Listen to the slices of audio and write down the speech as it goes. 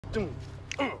I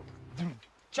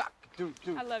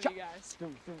love you guys.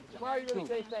 Why are you gonna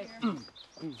say thanks?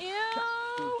 Ew!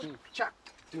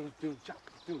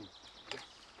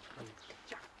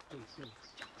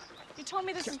 You told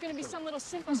me this was gonna be some little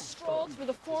simple stroll through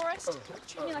the forest.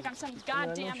 Treat me like I'm some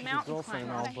goddamn mountain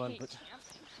climber. I hate you.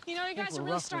 You know, you guys are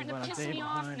really starting to piss me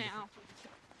off now.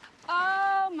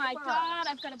 Oh my God,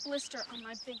 I've got a blister on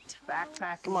my big toe.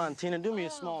 Backpack. Come on, Tina, do me a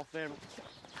small favor.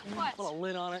 What? Put a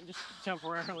lid on it, just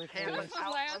temporarily.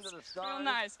 Lance, real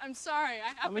nice. I'm sorry.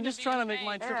 I'm just trying to make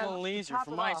my trip a little easier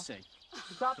for my sake.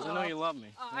 Because I know you love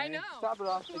me. I know. Top it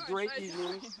off. A great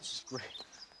evening. This is great.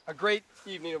 A great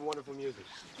evening of wonderful music.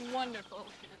 Wonderful.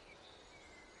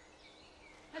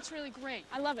 That's really great.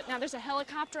 I love it. Now there's a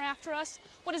helicopter after us.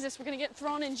 What is this? We're gonna get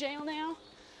thrown in jail now?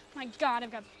 My God,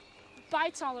 I've got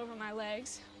bites all over my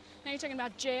legs. Now you're talking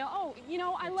about jail. Oh, you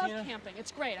know, I love camping.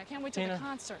 It's great. I can't wait till the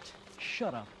concert.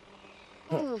 Shut up.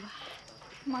 Ooh.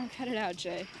 Come on, cut it out,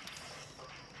 Jay.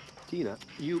 Tina,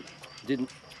 you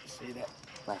didn't say that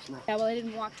last night. Yeah, well, I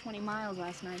didn't walk 20 miles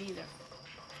last night either.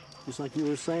 Just like you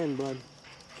were saying, bud.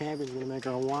 Camping's gonna make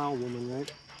her a wild woman,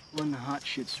 right? Run the hot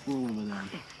shit swirl over there.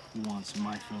 You want some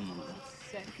of my film over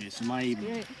there. Okay, so my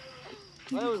evening.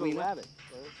 Well, that was a rabbit.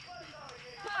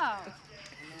 Oh.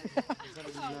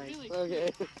 Oh, really?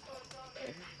 Okay.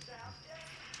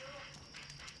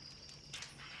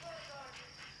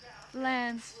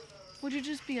 Lance, would you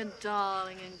just be a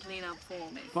darling and clean up for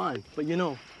me? Fine, but you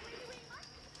know,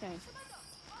 Okay.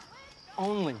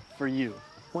 only for you.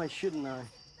 Why shouldn't I?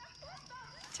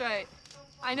 That's right.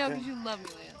 I know because you love me,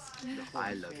 Lance.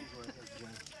 I love you.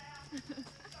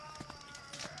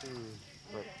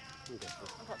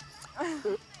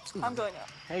 I'm going up.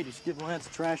 Hey, just give Lance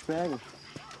a trash bag and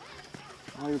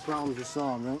all your problems are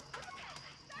solved, right?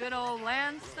 Good old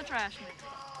Lance, the trash man.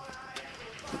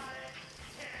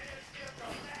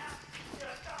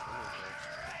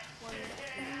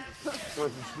 We're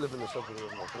just living in something a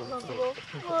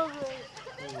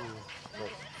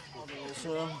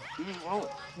So, is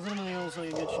there anything else I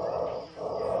can get you?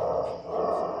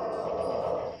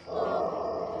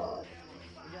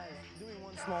 Guys, do me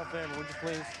one small favor, would you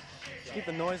please? Just keep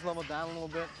the noise level down a little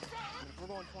bit. And if we're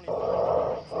going 25,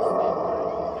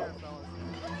 there, fellas.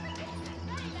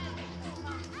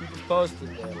 Keep us posted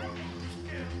there.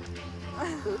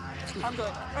 I'm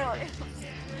going up.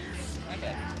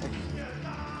 Okay.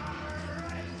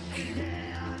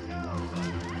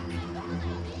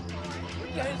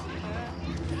 Guys.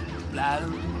 Blah, blah,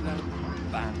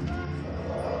 blah.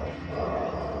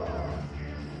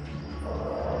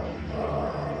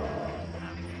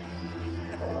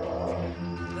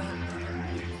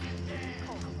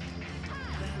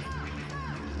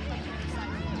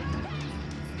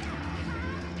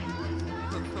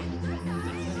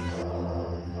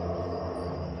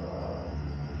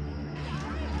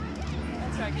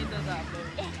 That's right, get those out, baby.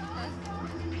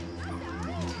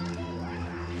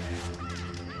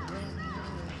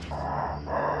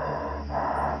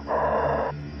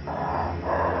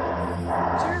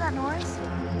 Did you hear that noise?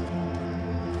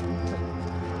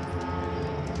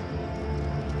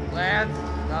 Lance,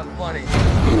 not funny.